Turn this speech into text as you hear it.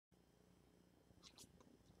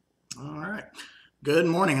All right. Good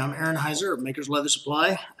morning. I'm Aaron Heiser of Maker's Leather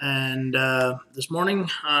Supply, and this morning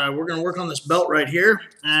we're going to work on this belt right here.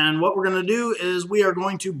 And what we're going to do is we are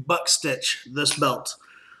going to buck stitch this belt.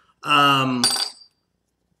 Wanted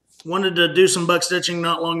to do some buck stitching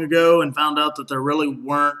not long ago and found out that there really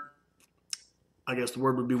weren't, I guess the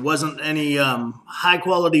word would be, wasn't any high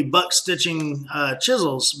quality buck stitching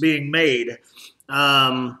chisels being made.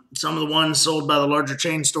 Some of the ones sold by the larger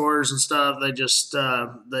chain stores and stuff, they just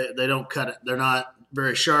they don't cut it. They're not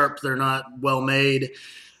very sharp. They're not well made,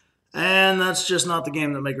 and that's just not the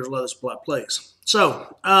game that Maker's Leather Supply plays.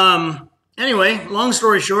 So anyway, long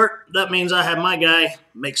story short, that means I have my guy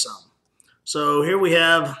make some. So here we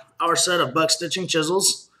have our set of buck stitching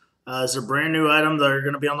chisels. It's a brand new item that are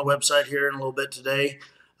going to be on the website here in a little bit today.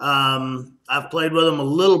 I've played with them a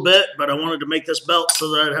little bit, but I wanted to make this belt so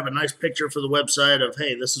that I'd have a nice picture for the website of,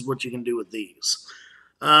 hey, this is what you can do with these.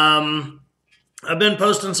 I've been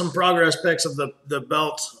posting some progress pics of the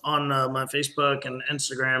belt on my Facebook and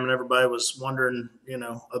Instagram, and everybody was wondering,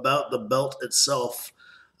 about the belt itself,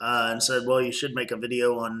 and said, well, you should make a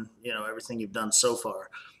video on, everything you've done so far.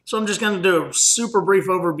 So I'm just going to do a super brief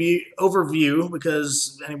overview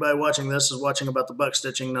because anybody watching this is watching about the buck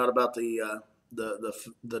stitching, not about the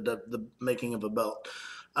making of a belt.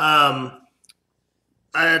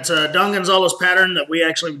 It's a Don Gonzalez pattern that we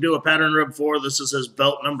actually do a pattern rib for. This is his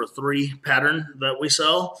belt number 3 pattern that we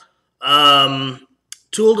sell.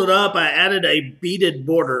 Tooled it up. I added a beaded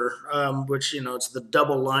border, which, it's the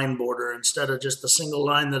double line border instead of just the single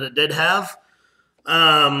line that it did have.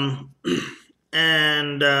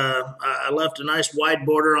 And I left a nice wide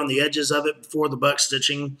border on the edges of it before the buck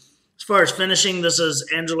stitching. As far as finishing, this is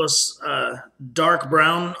Angela's dark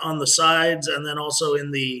brown on the sides, and then also in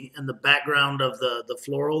the background of the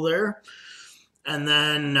floral there. And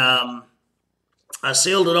then I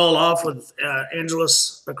sealed it all off with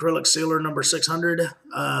Angela's acrylic sealer number 600.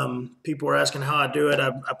 People were asking how I do it.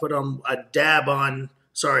 I put on a dab on.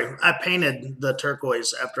 Sorry, I painted the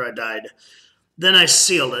turquoise after I dyed. Then I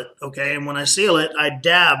seal it, okay? And when I seal it, I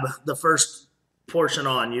dab the first portion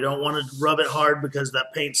on. You don't want to rub it hard because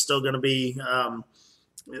that paint's still going to be,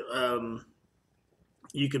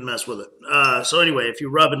 you can mess with it. So anyway, if you're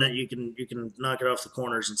rubbing it, you can knock it off the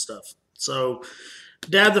corners and stuff. So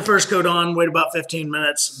dab the first coat on, wait about 15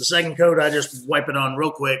 minutes. The second coat, I just wipe it on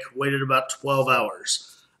real quick, waited about 12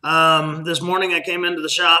 hours. This morning I came into the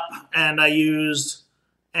shop and I used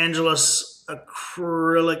Angela's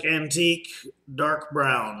acrylic antique dark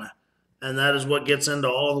brown, and that is what gets into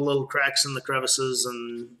all the little cracks in the crevices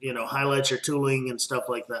and highlights your tooling and stuff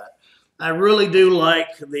like that. I really do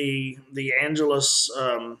like the Angelus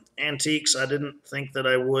antiques. I didn't think that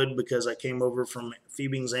I would because I came over from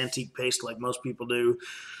Phoebe's Antique Paste like most people do.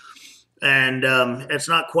 And it's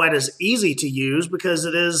not quite as easy to use because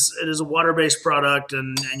it is a water-based product,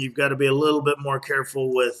 and you've got to be a little bit more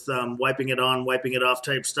careful with wiping it on, wiping it off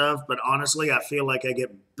type stuff. But honestly, I feel like I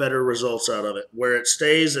get better results out of it. Where it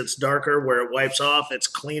stays, it's darker. Where it wipes off, it's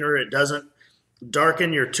cleaner. It doesn't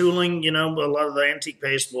darken your tooling. A lot of the antique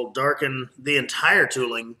paste will darken the entire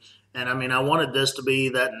tooling. And I mean, I wanted this to be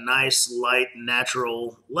that nice, light,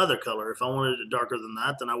 natural leather color. If I wanted it darker than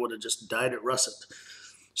that, then I would have just dyed it russet.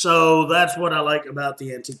 So that's what I like about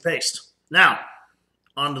the antique paste. Now,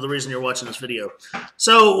 on to the reason you're watching this video.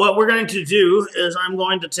 So what we're going to do is I'm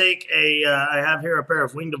going to take I have here a pair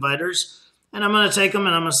of wing dividers, and I'm going to take them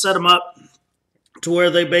and I'm going to set them up to where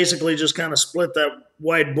they basically just kind of split that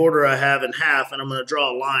wide border I have in half, and I'm going to draw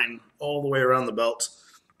a line all the way around the belt.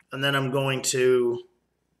 And then I'm going to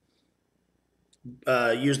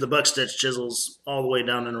use the buck stitch chisels all the way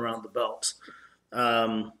down and around the belt.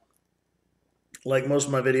 Like most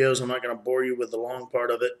of my videos, I'm not going to bore you with the long part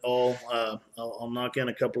of it all. I'll knock in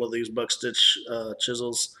a couple of these buck stitch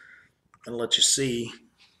chisels and let you see.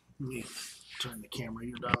 Let me turn the camera.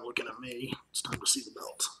 You're not looking at me. It's time to see the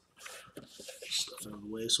belt. Stuff out of the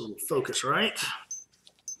way so it'll focus right.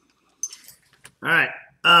 All right.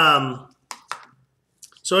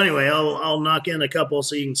 So anyway, I'll knock in a couple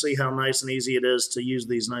so you can see how nice and easy it is to use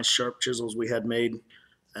these nice sharp chisels we had made.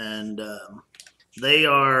 And they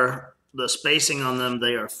are... The spacing on them,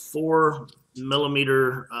 they are 4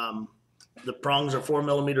 millimeter. The prongs are 4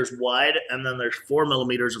 millimeters wide, and then there's 4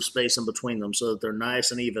 millimeters of space in between them so that they're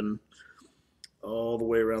nice and even all the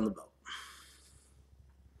way around the belt.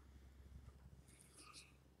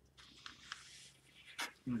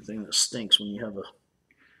 The only thing that stinks when you have a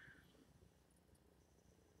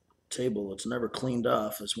table that's never cleaned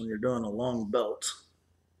off is when you're doing a long belt.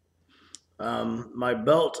 My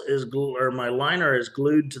belt is my liner is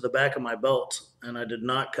glued to the back of my belt, and I did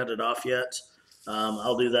not cut it off yet.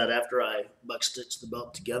 I'll do that after I buck stitch the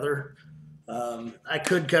belt together. I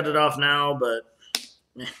could cut it off now, but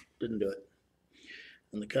didn't do it.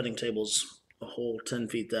 And the cutting table's a whole 10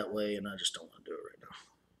 feet that way, and I just don't want to do it right now.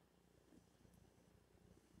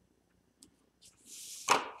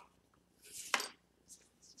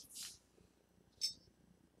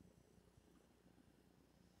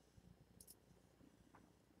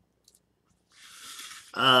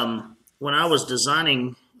 When I was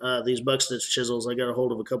designing these buck stitch chisels, I got a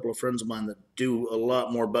hold of a couple of friends of mine that do a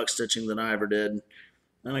lot more buck stitching than I ever did.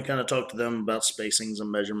 And I kind of talked to them about spacings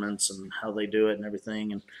and measurements and how they do it and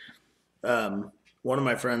everything. And one of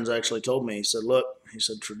my friends actually told me, he said, look, he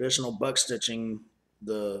said, traditional buck stitching,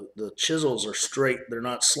 the chisels are straight. They're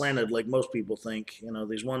not slanted like most people think. You know,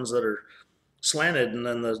 these ones that are slanted and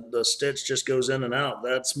then the stitch just goes in and out.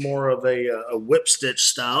 That's more of a whip stitch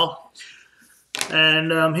style.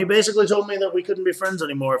 And he basically told me that we couldn't be friends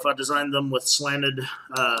anymore if I designed them with slanted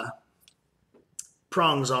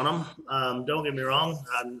prongs on them. Don't get me wrong,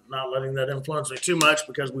 I'm not letting that influence me too much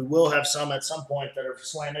because we will have some at some point that are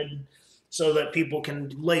slanted so that people can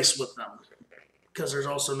lace with them. Because there's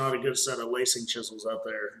also not a good set of lacing chisels out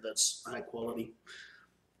there that's high quality.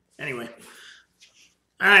 Anyway,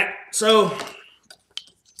 all right, so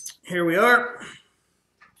here we are.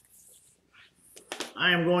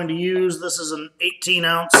 I am going to use, this is an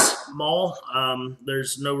 18-ounce maul.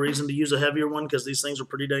 There's no reason to use a heavier one because these things are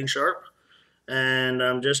pretty dang sharp. And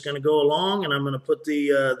I'm just going to go along and I'm going to put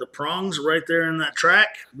the prongs right there in that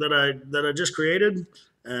track that I just created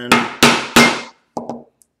and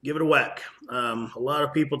give it a whack. A lot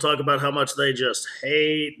of people talk about how much they just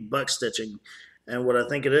hate buck stitching. And what I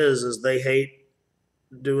think it is they hate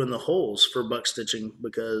doing the holes for buck stitching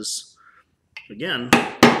because, again,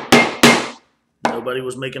 nobody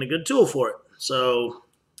was making a good tool for it. So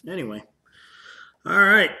anyway. All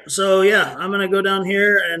right. So yeah, I'm going to go down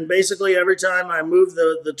here and basically every time I move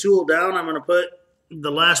the tool down, I'm going to put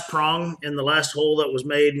the last prong in the last hole that was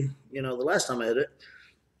made, you know, the last time I hit it.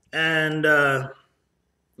 And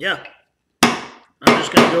yeah, I'm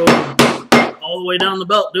just going to go all the way down the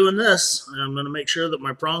belt doing this. And I'm going to make sure that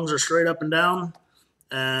my prongs are straight up and down.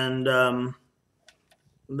 And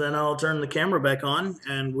then I'll turn the camera back on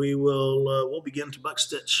and we'll begin to buck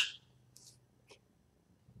stitch.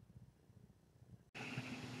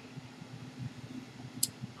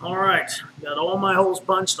 All right, got all my holes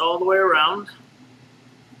punched all the way around.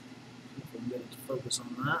 If we can get it to focus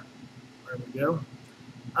on that. There we go.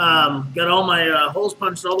 Got all my holes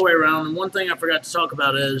punched all the way around. And one thing I forgot to talk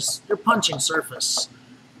about is your punching surface.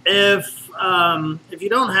 If you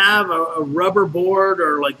don't have a rubber board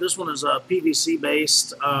or like this one is PVC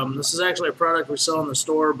based, this is actually a product we sell in the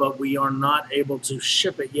store, but we are not able to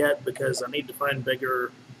ship it yet because I need to find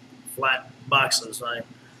bigger flat boxes. I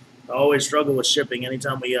always struggle with shipping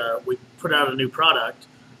anytime we put out a new product.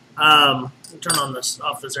 Turn on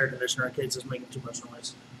off this air conditioner in case it's making too much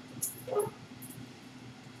noise.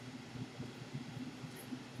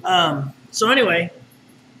 So anyway,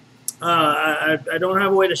 I don't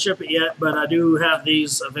have a way to ship it yet, but I do have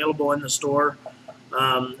these available in the store.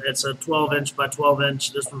 It's a 12-inch by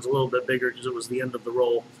 12-inch. This one's a little bit bigger because it was the end of the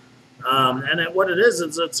roll. And what it is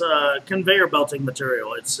it's a conveyor belting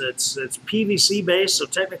material. It's PVC based, so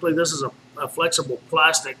technically this is a flexible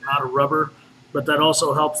plastic, not a rubber, but that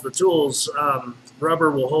also helps the tools. Rubber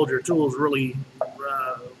will hold your tools really,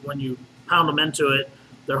 when you pound them into it,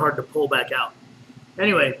 they're hard to pull back out.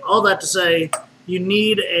 Anyway, all that to say, you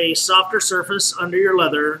need a softer surface under your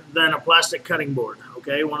leather than a plastic cutting board,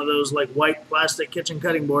 okay? One of those like white plastic kitchen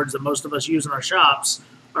cutting boards that most of us use in our shops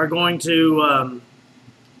are going to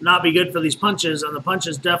not be good for these punches, and the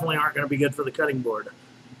punches definitely aren't going to be good for the cutting board.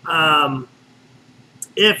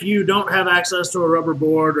 If you don't have access to a rubber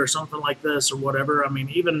board or something like this or whatever, I mean,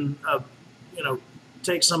 even,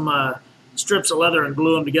 take some strips of leather and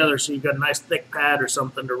glue them together so you've got a nice thick pad or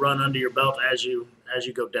something to run under your belt as you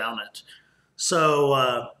go down it.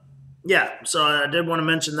 So, yeah, so I did want to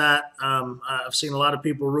mention that. I've seen a lot of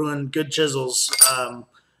people ruin good chisels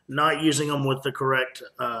not using them with the correct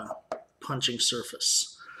punching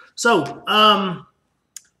surface. So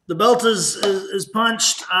the belt is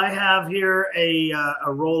punched. I have here a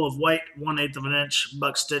roll of white 1/8 of an inch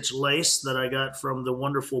buck stitch lace that I got from the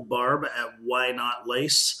wonderful Barb at Why Not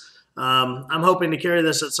Lace. I'm hoping to carry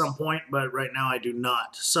this at some point, but right now I do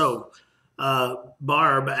not. So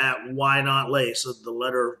Barb at Why Not Lace, the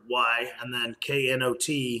letter Y, and then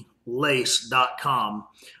KNOT lace.com.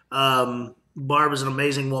 Barb is an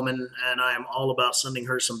amazing woman, and I am all about sending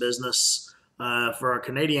her some business. For our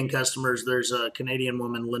Canadian customers, there's a Canadian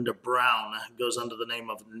woman, Linda Brown, goes under the name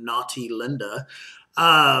of Naughty Linda.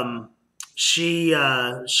 she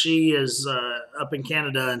is up in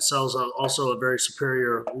Canada and sells also a very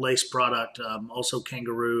superior lace product, also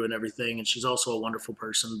kangaroo and everything. And she's also a wonderful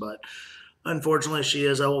person, but unfortunately, she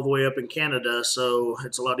is all the way up in Canada, so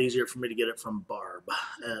it's a lot easier for me to get it from Barb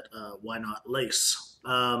at Why Not Lace.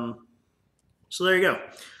 So there you go.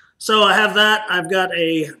 So I have that. I've got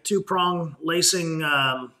a two-prong lacing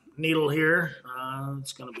needle here.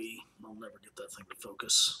 It's going to be, I'll never get that thing to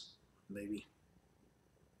focus, maybe.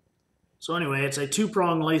 So anyway, it's a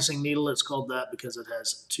two-prong lacing needle. It's called that because it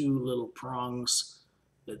has two little prongs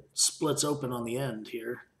that splits open on the end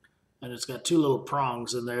here. And it's got two little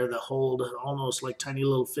prongs in there that hold almost like tiny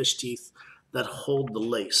little fish teeth that hold the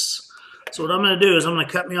lace. So what I'm going to do is I'm going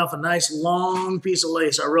to cut me off a nice long piece of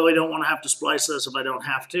lace. I really don't want to have to splice this if I don't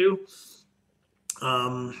have to.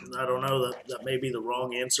 I don't know, that may be the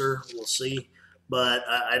wrong answer. We'll see. But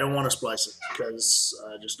I don't want to splice it because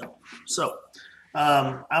I just don't. So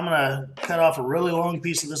I'm going to cut off a really long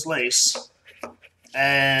piece of this lace.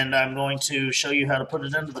 And I'm going to show you how to put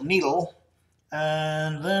it into the needle.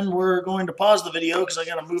 And then we're going to pause the video because I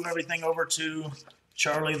got to move everything over to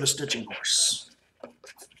Charlie the stitching horse.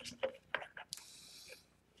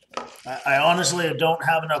 I honestly don't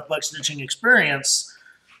have enough buck stitching experience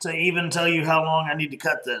to even tell you how long I need to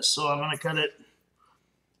cut this. So I'm going to cut it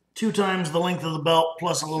 2 times the length of the belt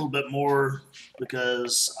plus a little bit more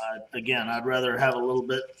because, again, I'd rather have a little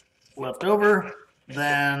bit left over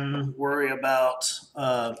than worry about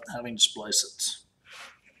having to splice it.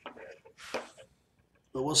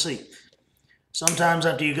 But we'll see. Sometimes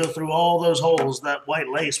after you go through all those holes, that white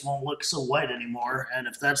lace won't look so white anymore. And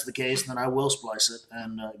if that's the case, then I will splice it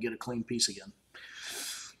and get a clean piece again.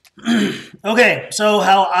 Okay, so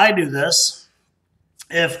how I do this,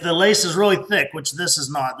 if the lace is really thick, which this is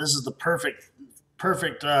not, this is the perfect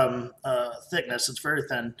thickness, it's very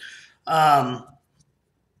thin.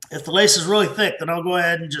 If the lace is really thick, then I'll go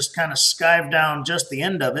ahead and just kind of skive down just the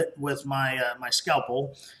end of it with my, my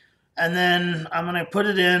scalpel. And then I'm going to put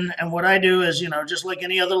it in, and what I do is, you know, just like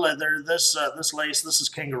any other leather, this lace, this is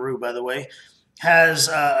kangaroo, by the way, has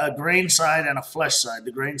a grain side and a flesh side.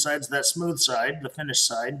 The grain side's that smooth side, the finished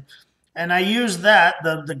side. And I use that,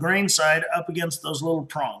 the grain side, up against those little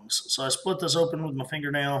prongs. So I split this open with my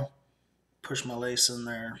fingernail, push my lace in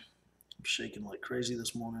there. I'm shaking like crazy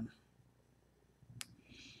this morning.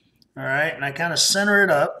 All right, and I kind of center it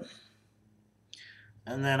up.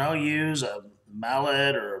 And then I'll use a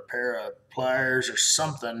mallet or a pair of pliers or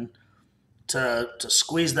something to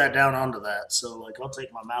squeeze that down onto that. So like I'll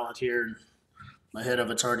take my mallet here, and my head of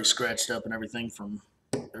it's already scratched up and everything from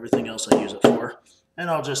everything else I use it for, and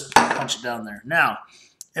I'll just punch it down there. Now,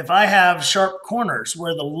 if I have sharp corners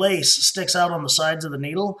where the lace sticks out on the sides of the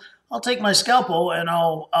needle, I'll take my scalpel and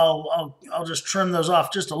I'll just trim those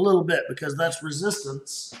off just a little bit because that's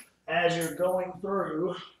resistance as you're going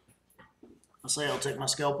through. I'll say I'll take my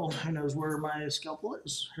scalpel. Who knows where my scalpel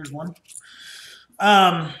is? Here's one.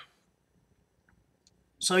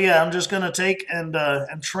 So yeah, I'm just gonna take and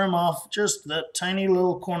trim off just that tiny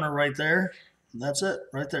little corner right there. That's it,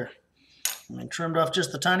 right there. I trimmed off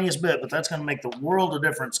just the tiniest bit, but that's gonna make the world of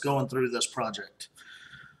difference going through this project.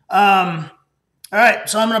 All right,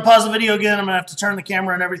 so I'm gonna pause the video again. I'm gonna have to turn the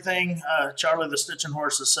camera and everything. Charlie the stitching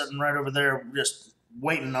horse is sitting right over there, just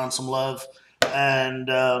waiting on some love, and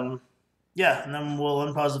yeah, and then we'll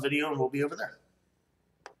unpause the video and we'll be over there.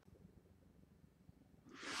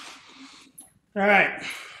 All right,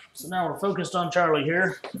 so now we're focused on Charlie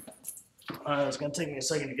here. It's going to take me a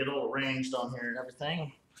second to get all arranged on here and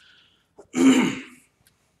everything.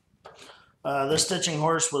 This stitching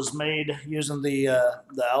horse was made using the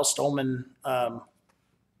Al Stolman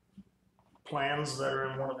plans that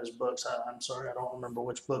are in one of his books. I'm sorry, I don't remember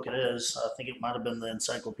which book it is. I think it might have been the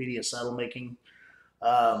Encyclopedia Saddle Making.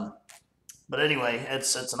 But anyway,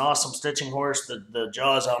 it's an awesome stitching horse. The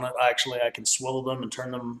jaws on it, actually, I can swivel them and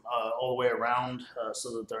turn them all the way around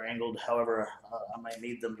so that they're angled however I might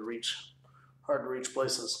need them to reach hard to reach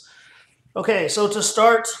places. Okay, so to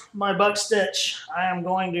start my buck stitch, I am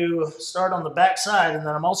going to start on the back side, and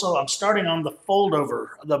then I'm starting on the fold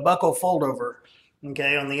over, the buckle fold over,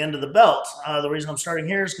 okay, on the end of the belt. The reason I'm starting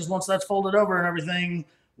here is because once that's folded over and everything,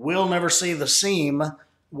 we'll never see the seam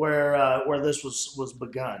where this was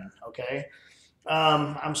begun, okay?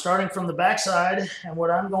 I'm starting from the back side, and what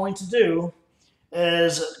I'm going to do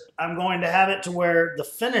is I'm going to have it to where the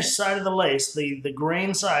finished side of the lace, the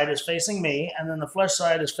grain side is facing me, and then the flesh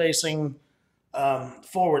side is facing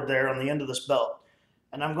forward there on the end of this belt.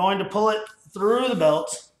 And I'm going to pull it through the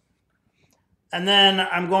belt, and then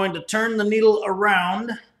I'm going to turn the needle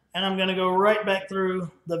around, and I'm going to go right back through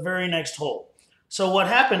the very next hole. So what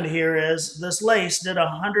happened here is this lace did a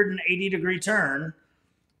 180-degree turn.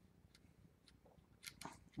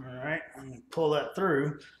 All right, let me pull that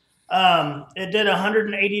through. It did a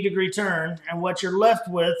 180-degree turn, and what you're left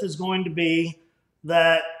with is going to be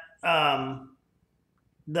that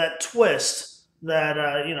that twist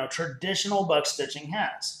that traditional buck stitching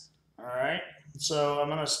has. All right, so I'm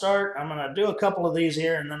gonna do a couple of these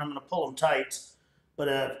here, and then I'm gonna pull them tight. But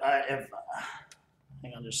hang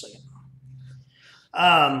on just a second.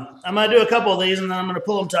 I'm going to do a couple of these, and then I'm going to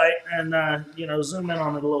pull them tight and, zoom in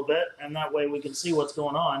on it a little bit, and that way we can see what's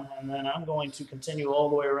going on. And then I'm going to continue all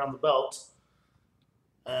the way around the belt.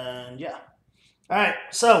 And, yeah. All right,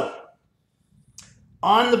 so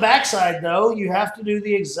on the backside, though, you have to do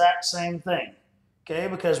the exact same thing, okay?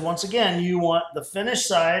 Because, once again, you want the finished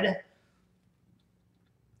side.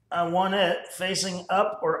 I want it facing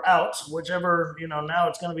up or out, whichever, now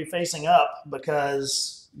it's going to be facing up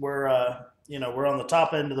because we're on the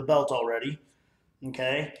top end of the belt already.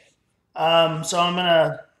 Okay. So I'm going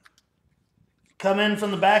to come in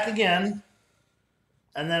from the back again,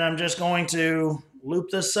 and then I'm just going to loop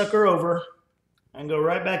this sucker over and go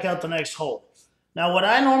right back out the next hole. Now, what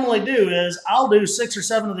I normally do is I'll do 6 or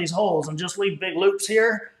 7 of these holes and just leave big loops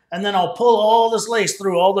here, and then I'll pull all this lace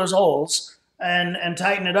through all those holes and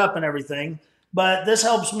tighten it up and everything. But this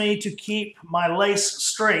helps me to keep my lace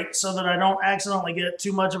straight so that I don't accidentally get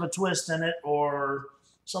too much of a twist in it or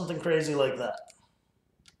something crazy like that.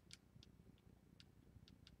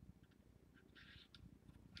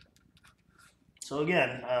 So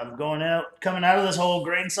again, coming out of this hole,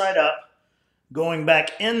 grain side up, going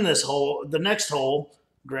back in this hole, the next hole,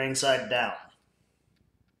 grain side down.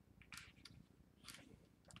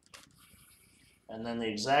 And then the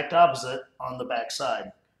exact opposite on the back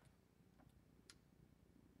side.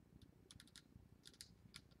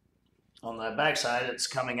 On the back side, it's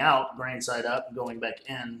coming out, grain side up, going back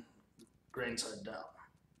in, grain side down.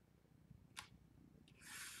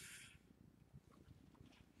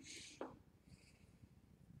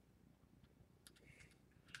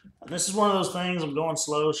 And this is one of those things, I'm going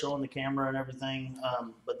slow, showing the camera and everything,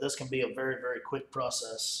 but this can be a very, very quick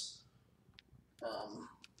process.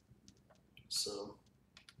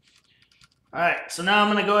 All right, so now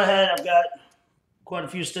I'm going to go ahead. I've got quite a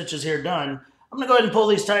few stitches here done. I'm going to go ahead and pull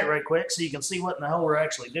these tight right quick so you can see what in the hell we're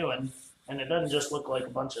actually doing, and it doesn't just look like a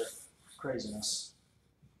bunch of craziness.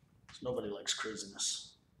 Nobody likes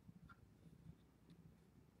craziness.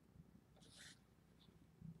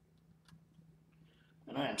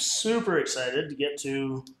 And I am super excited to get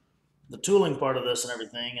to the tooling part of this and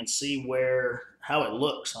everything and see how it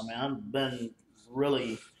looks. I mean, I've been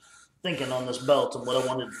really thinking on this belt and what I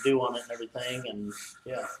wanted to do on it and everything, and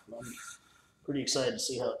yeah, I'm pretty excited to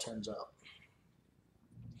see how it turns out.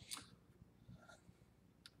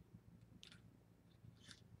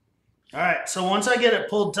 All right, so once I get it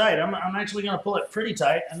pulled tight, I'm actually going to pull it pretty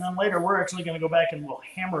tight, and then later we're actually going to go back and we'll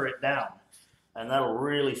hammer it down, and that'll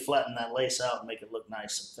really flatten that lace out and make it look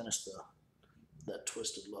nice and finish that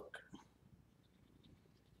twisted look.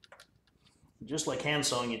 Just like hand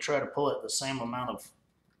sewing, you try to pull it the same amount of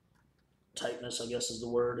tightness, I guess is the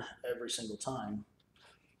word, every single time,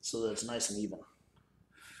 so that it's nice and even.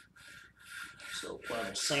 So apply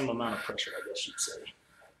the same amount of pressure, I guess you'd say.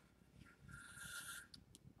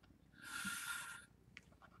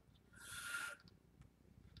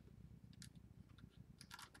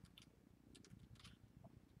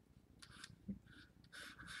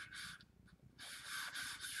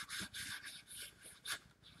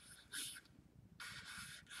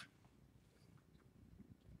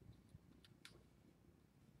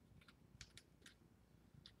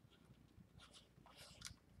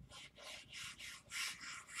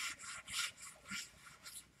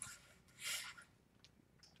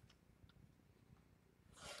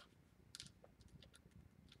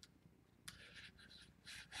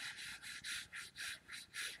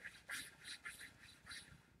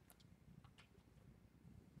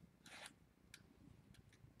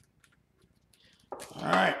 All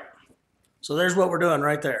right, so there's what we're doing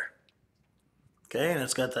right there. Okay, and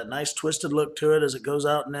it's got that nice twisted look to it as it goes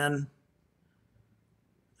out and in.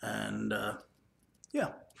 And yeah,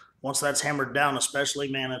 once that's hammered down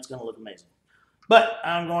especially, man, it's going to look amazing. But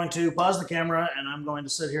I'm going to pause the camera and I'm going to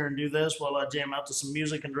sit here and do this while I jam out to some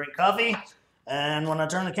music and drink coffee. And when I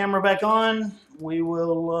turn the camera back on,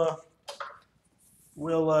 we'll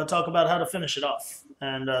talk about how to finish it off.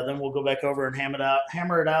 And then we'll go back over and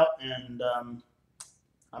hammer it out, and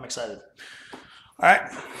I'm excited. All right.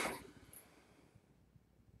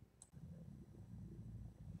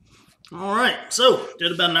 All right, so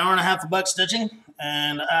did about an hour and a half of buck stitching,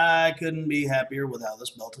 and I couldn't be happier with how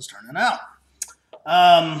this belt is turning out.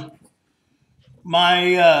 My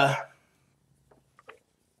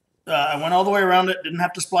I went all the way around it, didn't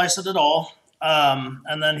have to splice it at all.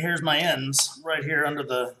 And then here's my ends right here under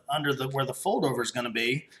the where the fold over is going to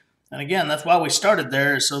be. And again, that's why we started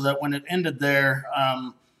there, so that when it ended there,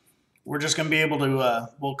 we're just going to be able to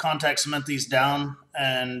we'll contact cement these down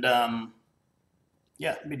and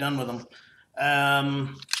yeah, be done with them.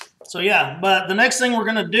 So yeah, but the next thing we're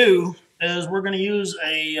going to do is we're going to use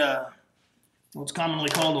a what's commonly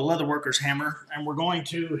called a leather worker's hammer, and we're going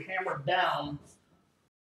to hammer down.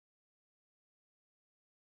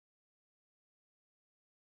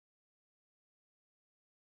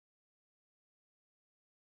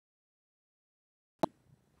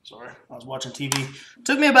 Sorry, I was watching TV. It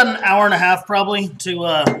took me about an hour and a half probably to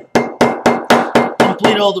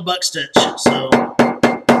complete all the buck stitch. So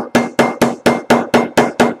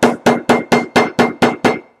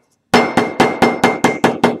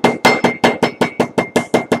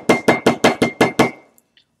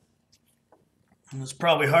it's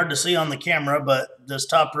probably hard to see on the camera, but this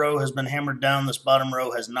top row has been hammered down, this bottom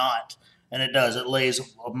row has not. And it does. It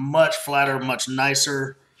lays much flatter, much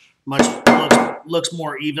nicer, much looks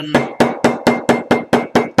more even.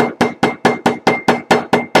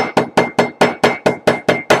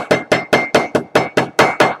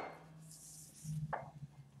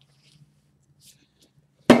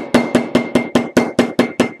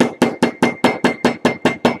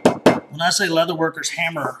 When I say leather worker's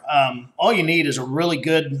hammer, all you need is a really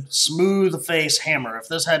good smooth face hammer. If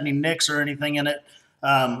this had any nicks or anything in it,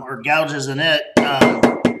 or gouges in it, then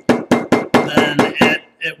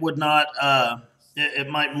it would not. It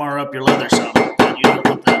might mar up your leather some, and you don't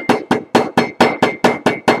want that.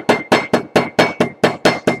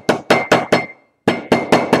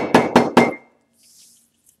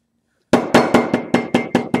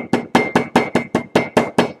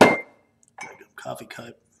 Coffee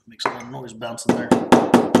cup makes a lot of noise bouncing there.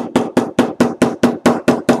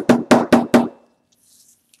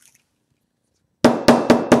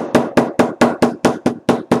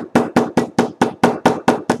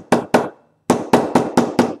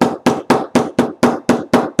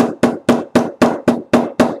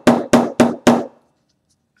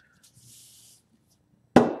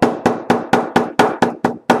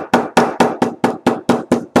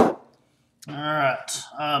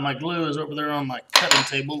 My glue is over there on my cutting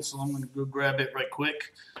table, so I'm going to go grab it right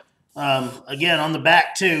quick. Again, on the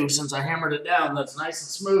back too, since I hammered it down, that's nice and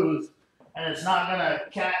smooth, and it's not going to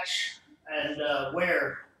catch and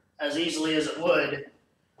wear as easily as it would.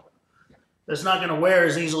 It's not going to wear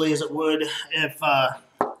as easily as it would if I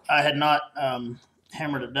had not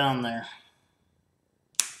hammered it down there.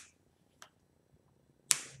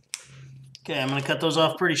 Okay, I'm going to cut those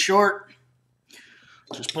off pretty short.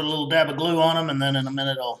 Just put a little dab of glue on them, and then in a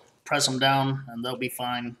minute I'll press them down, and they'll be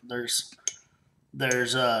fine. There's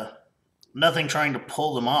nothing trying to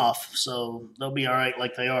pull them off, so they'll be all right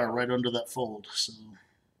like they are right under that fold. So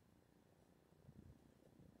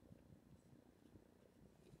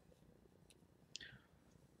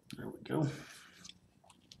there we go.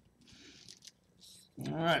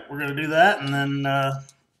 All right, we're going to do that, and then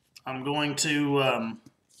I'm going to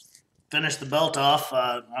finish the belt off.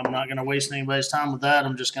 I'm not going to waste anybody's time with that.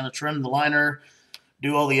 I'm just going to trim the liner,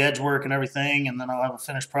 do all the edge work and everything, and then I'll have a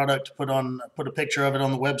finished product to put a picture of it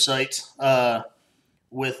on the website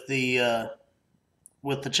with the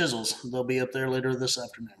chisels. They'll be up there later this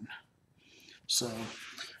afternoon. So,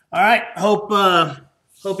 all right. Hope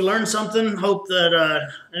you learned something. Hope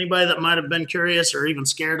that anybody that might have been curious or even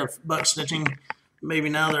scared of buck stitching, maybe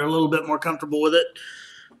now they're a little bit more comfortable with it.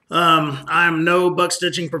 I'm no buck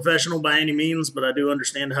stitching professional by any means, but I do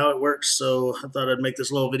understand how it works, so I thought I'd make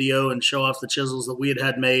this little video and show off the chisels that we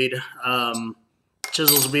had made.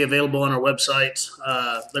 Chisels will be available on our website.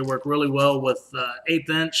 They work really well with 1/8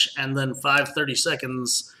 inch and then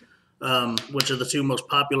 5/32, which are the two most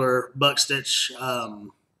popular buck stitch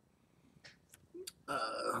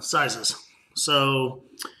sizes. So,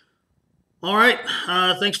 all right,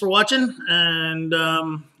 thanks for watching, and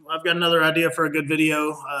I've got another idea for a good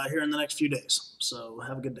video here in the next few days. So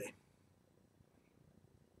have a good day.